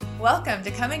Welcome to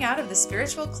Coming Out of the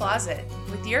Spiritual Closet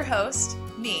with your host,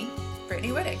 me, Brittany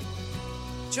Wittig.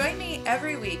 Join me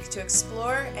every week to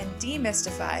explore and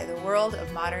demystify the world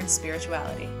of modern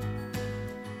spirituality.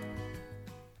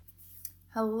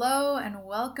 Hello and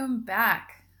welcome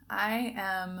back. I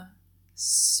am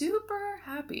super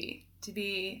happy to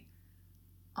be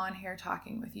on here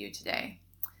talking with you today.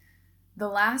 The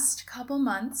last couple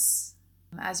months,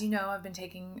 as you know, I've been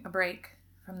taking a break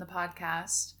from the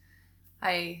podcast.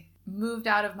 I moved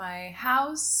out of my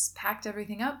house, packed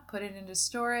everything up, put it into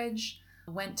storage,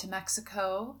 went to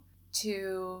Mexico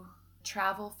to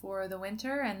travel for the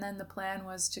winter, and then the plan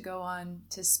was to go on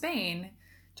to Spain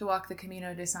to walk the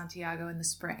Camino de Santiago in the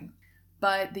spring.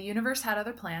 But the universe had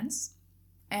other plans,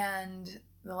 and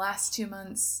the last 2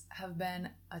 months have been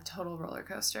a total roller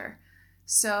coaster.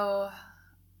 So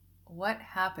what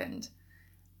happened?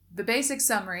 The basic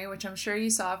summary, which I'm sure you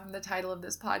saw from the title of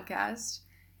this podcast,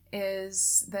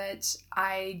 is that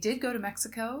I did go to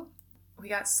Mexico. We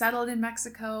got settled in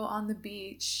Mexico on the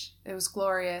beach. It was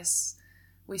glorious.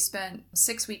 We spent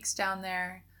 6 weeks down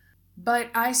there. But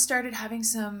I started having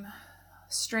some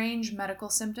strange medical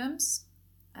symptoms,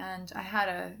 and I had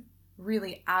a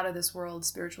really out of this world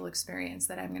spiritual experience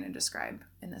that I'm going to describe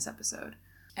in this episode.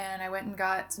 And I went and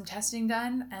got some testing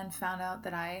done and found out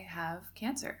that I have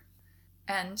cancer.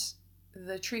 And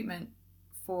the treatment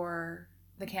for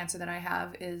the cancer that I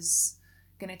have is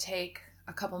going to take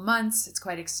a couple months. It's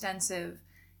quite extensive.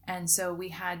 And so we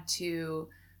had to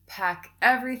pack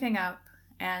everything up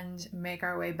and make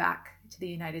our way back to the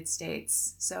United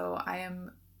States. So I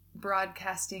am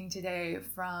broadcasting today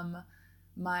from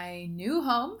my new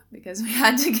home because we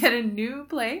had to get a new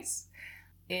place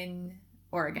in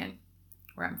Oregon,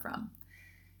 where I'm from.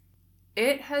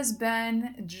 It has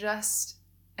been just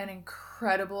an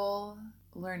incredible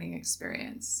learning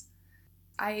experience.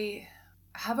 I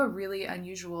have a really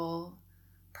unusual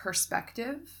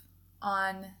perspective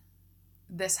on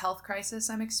this health crisis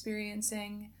I'm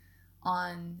experiencing,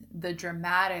 on the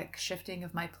dramatic shifting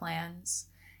of my plans.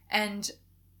 And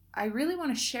I really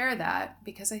want to share that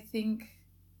because I think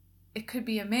it could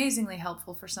be amazingly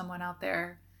helpful for someone out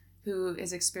there who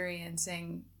is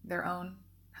experiencing their own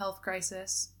health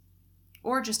crisis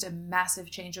or just a massive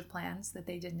change of plans that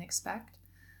they didn't expect.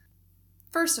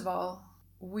 First of all,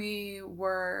 we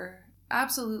were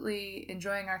absolutely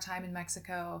enjoying our time in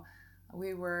Mexico.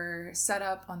 We were set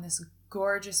up on this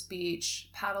gorgeous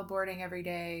beach, paddleboarding every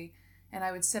day, and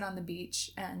I would sit on the beach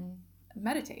and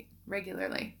meditate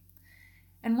regularly.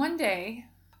 And one day,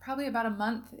 probably about a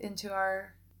month into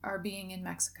our being in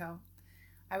Mexico,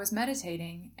 I was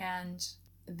meditating, and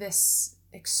this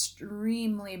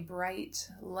extremely bright,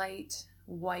 light,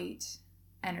 white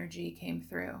energy came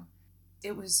through.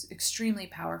 It was extremely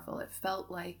powerful. It felt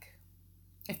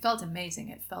amazing.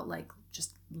 It felt like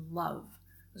just love.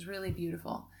 It was really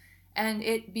beautiful. And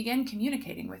it began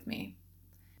communicating with me.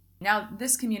 Now,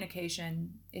 this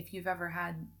communication, if you've ever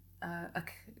had a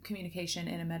communication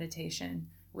in a meditation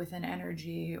with an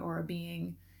energy or a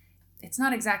being, it's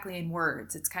not exactly in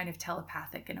words. It's kind of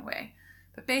telepathic in a way.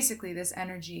 But basically, this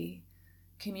energy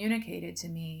communicated to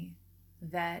me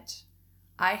that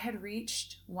I had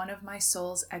reached one of my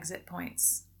soul's exit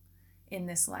points in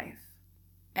this life,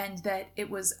 and that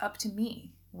it was up to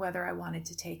me whether I wanted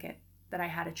to take it, that I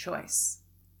had a choice.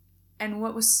 And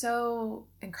what was so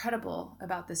incredible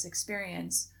about this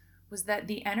experience was that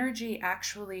the energy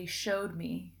actually showed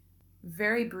me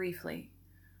very briefly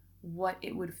what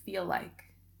it would feel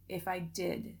like if I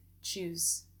did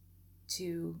choose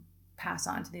to pass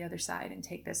on to the other side and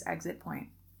take this exit point.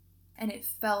 And it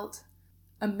felt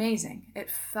amazing. It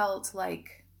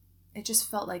just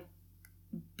felt like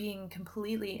being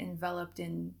completely enveloped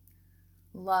in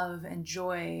love and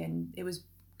joy, and it was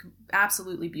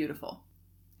absolutely beautiful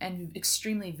and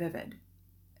extremely vivid.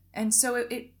 And so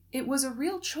it was a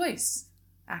real choice,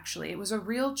 actually. It was a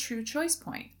real true choice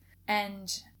point.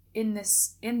 And in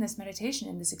this meditation,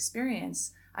 in this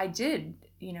experience, I did,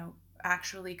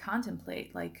 actually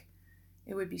contemplate, like,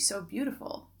 it would be so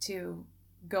beautiful to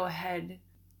go ahead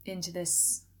into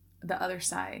the other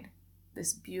side,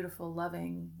 this beautiful,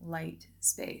 loving, light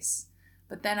space.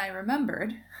 But then I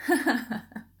remembered,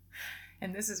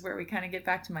 and this is where we kind of get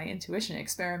back to my intuition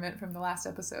experiment from the last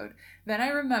episode. Then I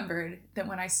remembered that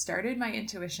when I started my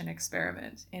intuition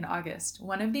experiment in August,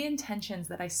 one of the intentions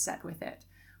that I set with it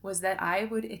was that I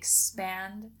would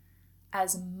expand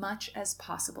as much as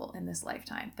possible in this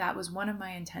lifetime. That was one of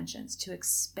my intentions, to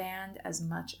expand as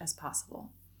much as possible.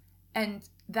 And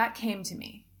that came to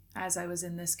me as I was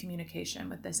in this communication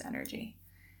with this energy.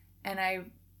 And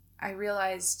I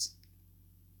realized,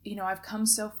 I've come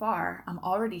so far. I'm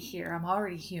already here. I'm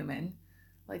already human.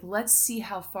 Like, let's see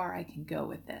how far I can go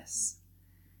with this.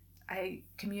 I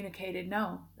communicated,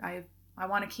 no, I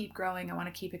want to keep growing. I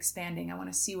want to keep expanding. I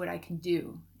want to see what I can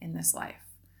do in this life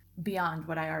beyond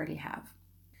what I already have.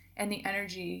 And the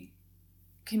energy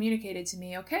communicated to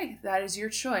me, okay, that is your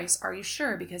choice. Are you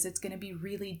sure? Because it's going to be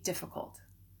really difficult.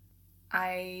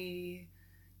 I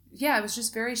was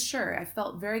just very sure. I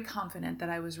felt very confident that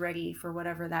I was ready for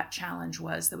whatever that challenge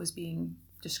was that was being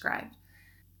described.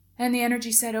 And the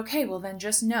energy said, okay, well then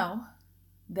just know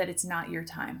that it's not your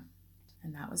time.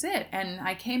 And that was it. And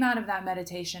I came out of that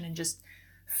meditation and just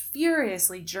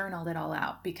furiously journaled it all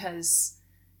out, because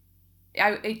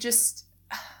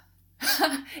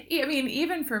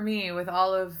even for me, with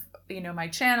all of, my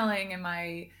channeling and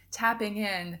my tapping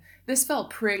in, this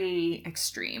felt pretty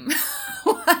extreme.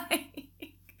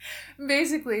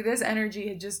 Basically, this energy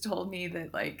had just told me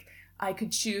that, like, I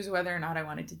could choose whether or not I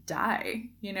wanted to die.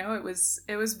 It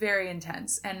was very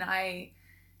intense. And my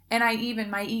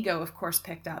ego, of course,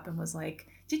 picked up and was like,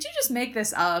 did you just make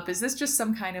this up? Is this just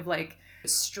some kind of like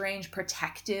strange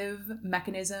protective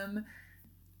mechanism?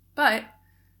 But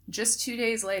just 2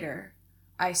 days later,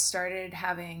 I started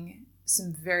having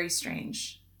some very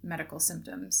strange medical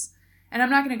symptoms. And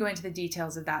I'm not going to go into the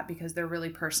details of that because they're really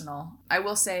personal. I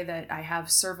will say that I have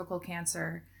cervical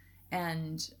cancer,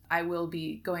 and I will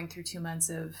be going through 2 months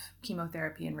of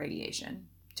chemotherapy and radiation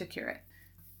to cure it.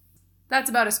 That's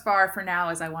about as far for now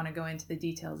as I want to go into the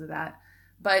details of that.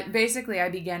 But basically, I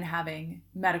began having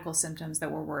medical symptoms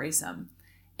that were worrisome.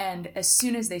 And as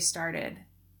soon as they started,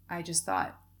 I just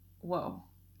thought, whoa,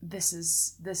 this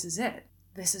is it.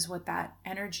 This is what that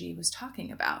energy was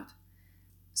talking about.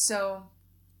 So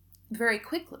very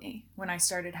quickly, when I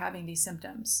started having these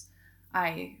symptoms,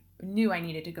 I knew I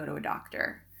needed to go to a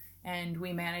doctor. And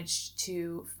we managed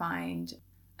to find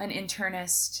an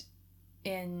internist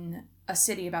in a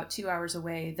city about 2 hours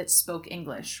away that spoke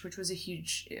English, which was a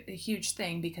huge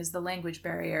thing because the language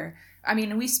barrier. I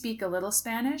mean, we speak a little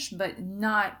Spanish, but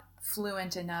not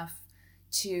fluent enough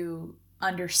to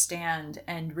understand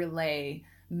and relay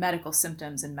medical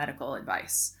symptoms and medical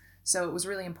advice. So it was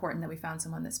really important that we found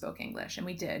someone that spoke English, and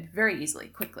we did very easily,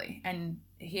 quickly. And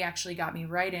he actually got me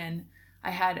right in.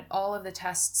 I had all of the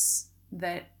tests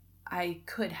that I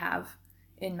could have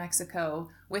in Mexico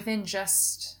within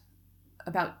just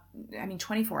about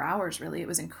 24 hours, really. It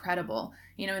was incredible.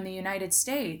 In the United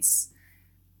States,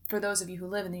 for those of you who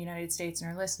live in the United States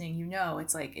and are listening,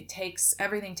 it's like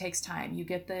everything takes time.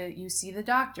 You see the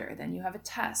doctor, then you have a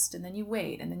test, and then you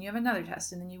wait, and then you have another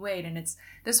test, and then you wait. And it's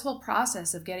this whole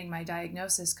process of getting my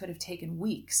diagnosis could have taken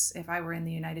weeks if I were in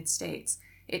the United States.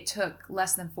 It took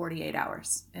less than 48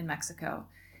 hours in Mexico.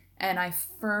 And I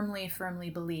firmly,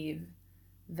 firmly believe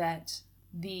that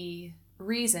the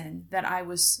reason that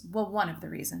one of the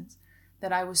reasons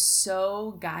that I was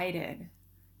so guided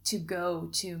to go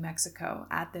to Mexico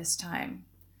at this time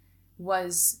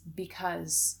was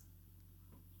because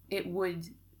it would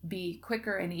be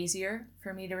quicker and easier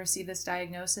for me to receive this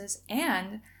diagnosis.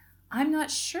 And I'm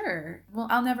not sure,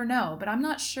 I'll never know, but I'm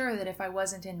not sure that if I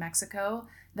wasn't in Mexico,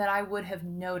 that I would have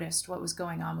noticed what was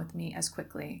going on with me as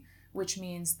quickly, which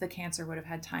means the cancer would have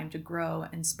had time to grow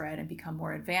and spread and become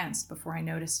more advanced before I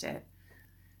noticed it.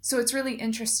 So it's really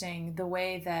interesting the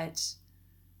way that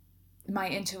my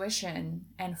intuition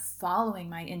and following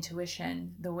my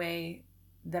intuition the way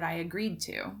that I agreed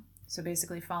to, so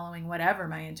basically following whatever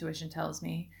my intuition tells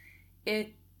me,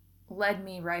 it led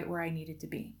me right where I needed to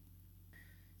be.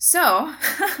 So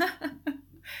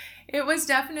it was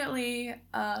definitely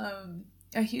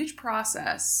a huge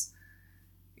process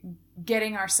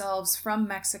getting ourselves from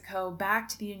Mexico back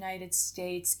to the United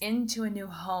States into a new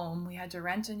home. We had to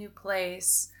rent a new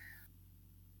place.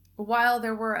 While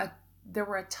there were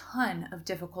a ton of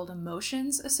difficult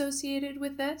emotions associated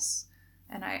with this,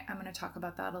 and I'm going to talk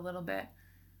about that a little bit,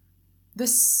 the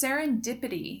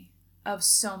serendipity of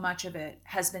so much of it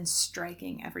has been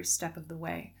striking every step of the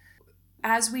way.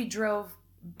 As we drove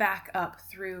back up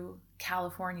through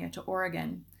California to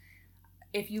Oregon,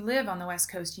 if you live on the West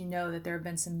Coast, you know that there have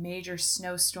been some major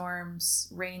snowstorms,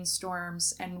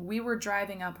 rainstorms, and we were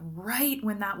driving up right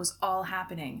when that was all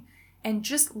happening. And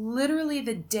just literally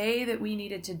the day that we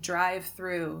needed to drive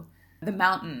through the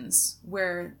mountains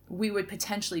where we would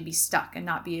potentially be stuck and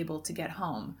not be able to get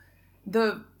home,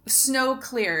 the snow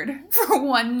cleared for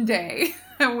one day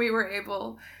and we were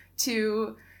able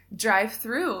to drive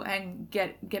through and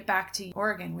get back to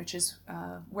Oregon, which is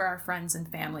where our friends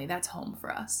and family, that's home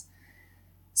for us.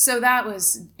 So that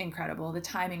was incredible. The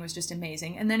timing was just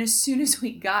amazing. And then as soon as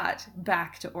we got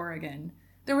back to Oregon,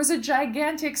 there was a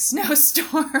gigantic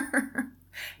snowstorm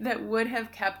that would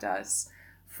have kept us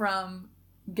from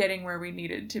getting where we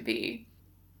needed to be.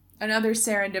 another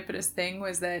serendipitous thing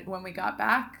was that when we got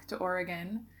back to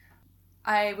Oregon,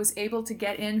 I was able to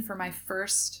get in for my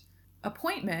first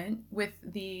appointment with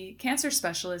the cancer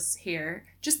specialists here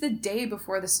just the day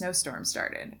before the snowstorm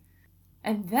started.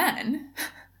 And then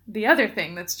the other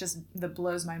thing that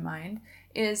blows my mind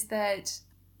is that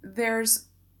there's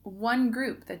one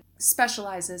group that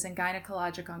specializes in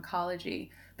gynecologic oncology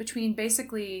between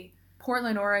basically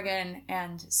Portland, Oregon,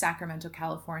 and Sacramento,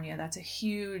 California. That's a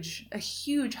huge,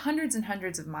 hundreds and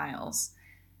hundreds of miles.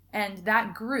 And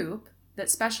that group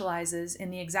that specializes in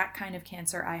the exact kind of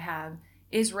cancer I have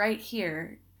is right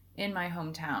here in my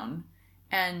hometown.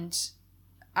 And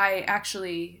I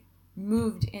actually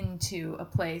moved into a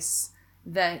place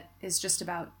that is just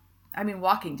about,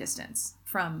 walking distance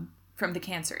from the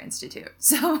Cancer Institute.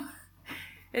 So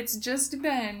it's just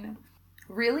been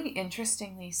really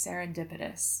interestingly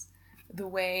serendipitous the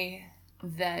way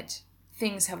that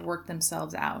things have worked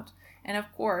themselves out. And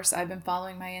of course, I've been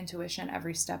following my intuition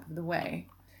every step of the way.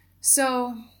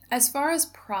 So as far as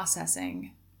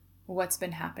processing what's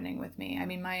been happening with me,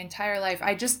 my entire life,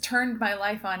 I just turned my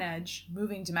life on edge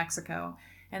moving to Mexico,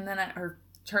 and then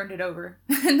turned it over.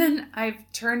 And then I've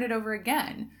turned it over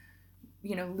again,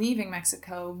 leaving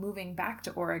Mexico, moving back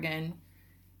to Oregon,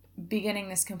 beginning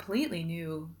this completely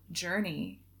new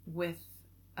journey with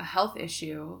a health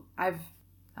issue. I've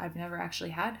never actually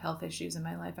had health issues in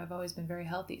my life. I've always been very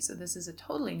healthy. So this is a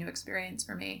totally new experience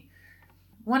for me.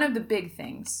 One of the big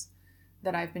things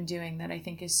that I've been doing that I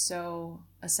think is so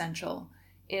essential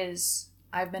is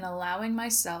I've been allowing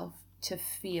myself to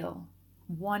feel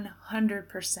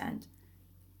 100%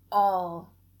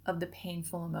 all of the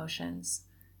painful emotions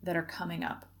that are coming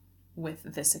up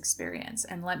with this experience.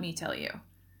 And let me tell you,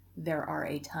 there are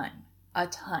a ton.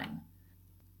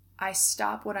 I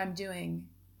stop what I'm doing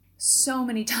so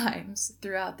many times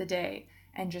throughout the day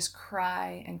and just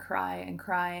cry and cry and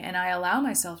cry. And I allow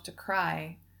myself to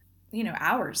cry,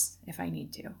 hours if I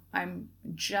need to. I'm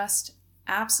just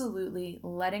absolutely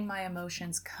letting my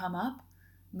emotions come up,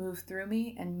 move through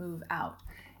me, and move out.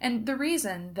 And the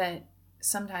reason that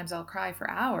sometimes I'll cry for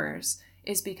hours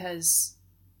is because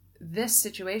this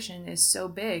situation is so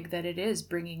big that it is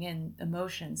bringing in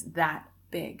emotions that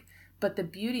big. But the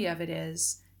beauty of it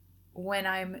is when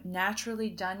I'm naturally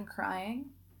done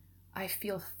crying, I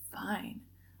feel fine.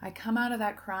 I come out of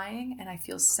that crying and I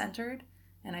feel centered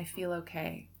and I feel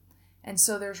okay. And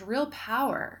so there's real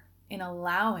power in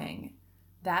allowing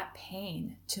that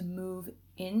pain to move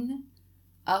in,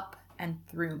 up, and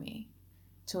through me,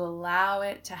 to allow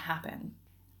it to happen.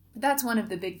 That's one of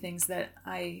the big things that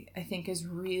I think is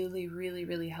really, really,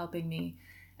 really helping me.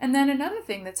 And then another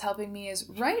thing that's helping me is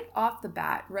right off the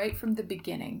bat, right from the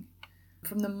beginning,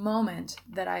 from the moment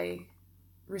that I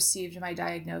received my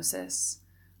diagnosis,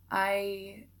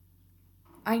 I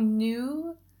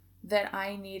knew that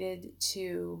I needed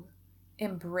to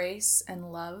embrace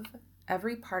and love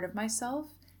every part of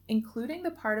myself, including the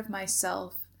part of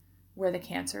myself where the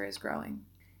cancer is growing.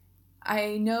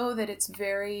 I know that it's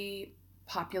very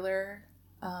popular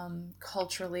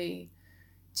culturally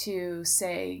to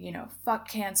say, fuck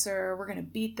cancer, we're going to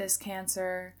beat this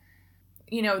cancer.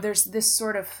 There's this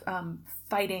sort of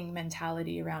fighting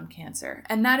mentality around cancer.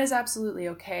 And that is absolutely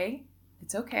okay.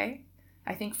 It's okay.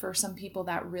 I think for some people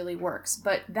that really works.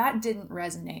 But that didn't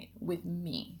resonate with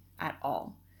me at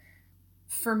all.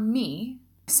 For me,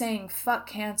 saying, fuck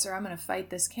cancer, I'm going to fight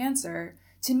this cancer,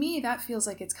 to me, that feels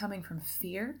like it's coming from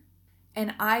fear.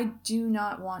 And I do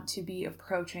not want to be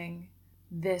approaching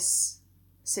this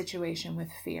situation with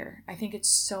fear. I think it's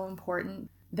so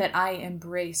important that I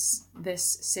embrace this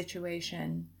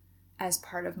situation as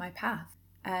part of my path,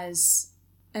 as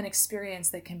an experience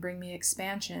that can bring me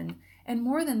expansion. And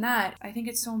more than that, I think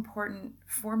it's so important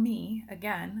for me,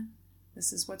 again,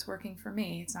 this is what's working for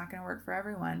me. It's not going to work for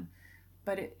everyone,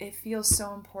 but it feels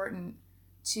so important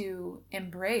to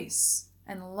embrace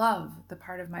and love the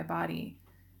part of my body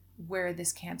where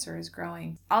this cancer is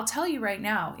growing. I'll tell you right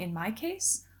now, in my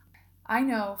case, I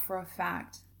know for a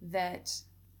fact that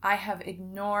I have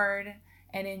ignored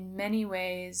and in many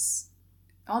ways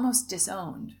almost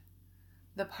disowned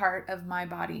the part of my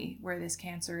body where this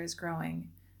cancer is growing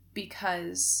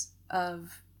because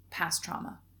of past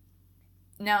trauma.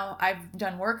 Now, I've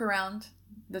done work around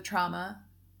the trauma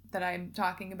that I'm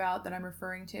talking about, that I'm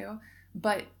referring to,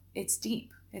 but it's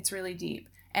deep. It's really deep.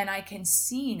 And I can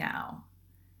see now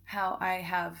how I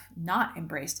have not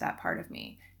embraced that part of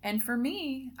me. And for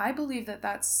me, I believe that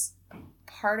that's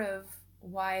part of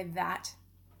why that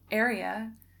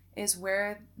area is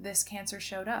where this cancer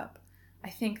showed up. I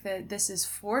think that this is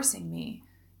forcing me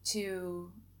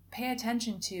to pay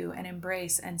attention to and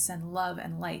embrace and send love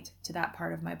and light to that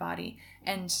part of my body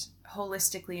and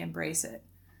holistically embrace it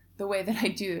the way that I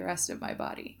do the rest of my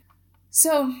body.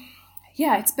 So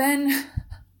yeah, it's been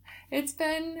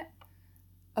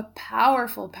a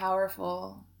powerful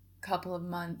couple of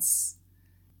months.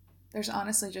 There's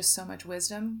honestly just so much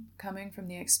wisdom coming from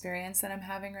the experience that I'm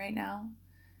having right now.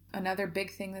 Another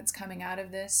big thing that's coming out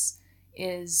of this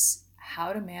is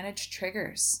how to manage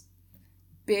triggers,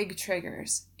 big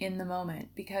triggers in the moment.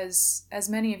 Because as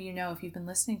many of you know, if you've been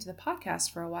listening to the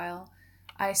podcast for a while,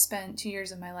 I spent 2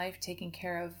 years of my life taking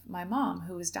care of my mom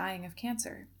who was dying of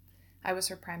cancer. I was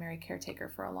her primary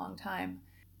caretaker for a long time.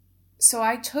 So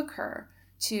I took her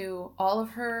to all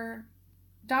of her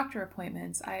doctor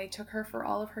appointments. I took her for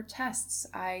all of her tests.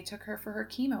 I took her for her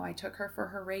chemo. I took her for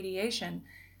her radiation.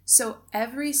 So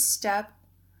every step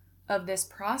of this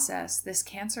process, this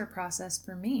cancer process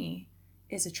for me,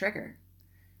 is a trigger.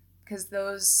 Because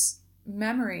those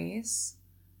memories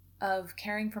of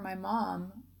caring for my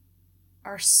mom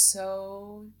are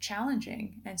so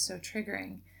challenging and so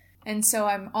triggering. And so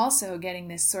I'm also getting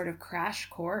this sort of crash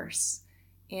course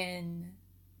in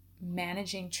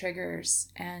managing triggers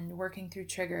and working through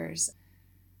triggers.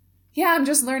 Yeah, I'm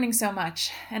just learning so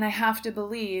much. And I have to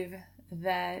believe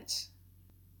that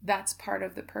that's part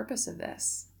of the purpose of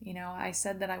this. You know, I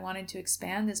said that I wanted to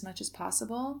expand as much as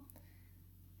possible.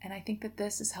 And I think that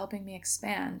this is helping me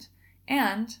expand.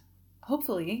 And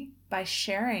hopefully, by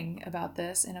sharing about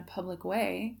this in a public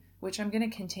way, which I'm going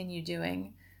to continue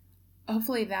doing,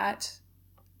 hopefully that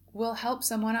will help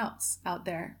someone else out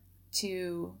there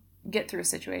to get through a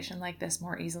situation like this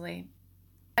more easily.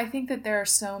 I think that there are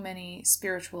so many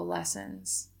spiritual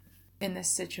lessons in this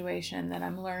situation that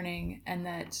I'm learning and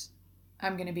that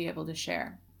I'm going to be able to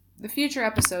share. The future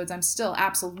episodes, I'm still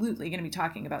absolutely going to be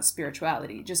talking about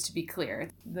spirituality, just to be clear.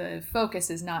 The focus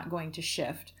is not going to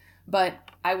shift, but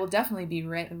I will definitely be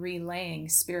relaying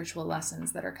spiritual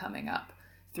lessons that are coming up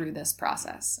through this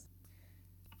process.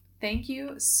 Thank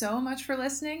you so much for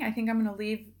listening. I think I'm going to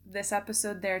leave this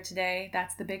episode there today.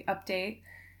 That's the big update.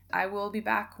 I will be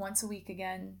back once a week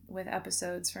again with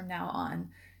episodes from now on.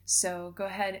 So go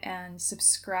ahead and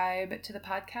subscribe to the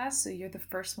podcast so you're the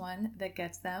first one that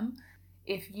gets them.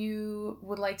 If you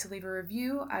would like to leave a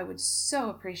review, I would so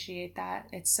appreciate that.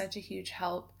 It's such a huge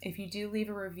help. If you do leave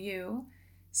a review,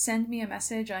 send me a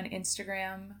message on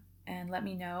Instagram and let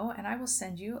me know, and I will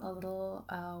send you a little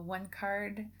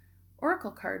one-card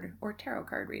oracle card or tarot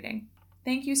card reading.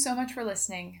 Thank you so much for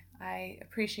listening. I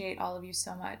appreciate all of you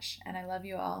so much, and I love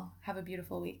you all. Have a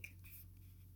beautiful week.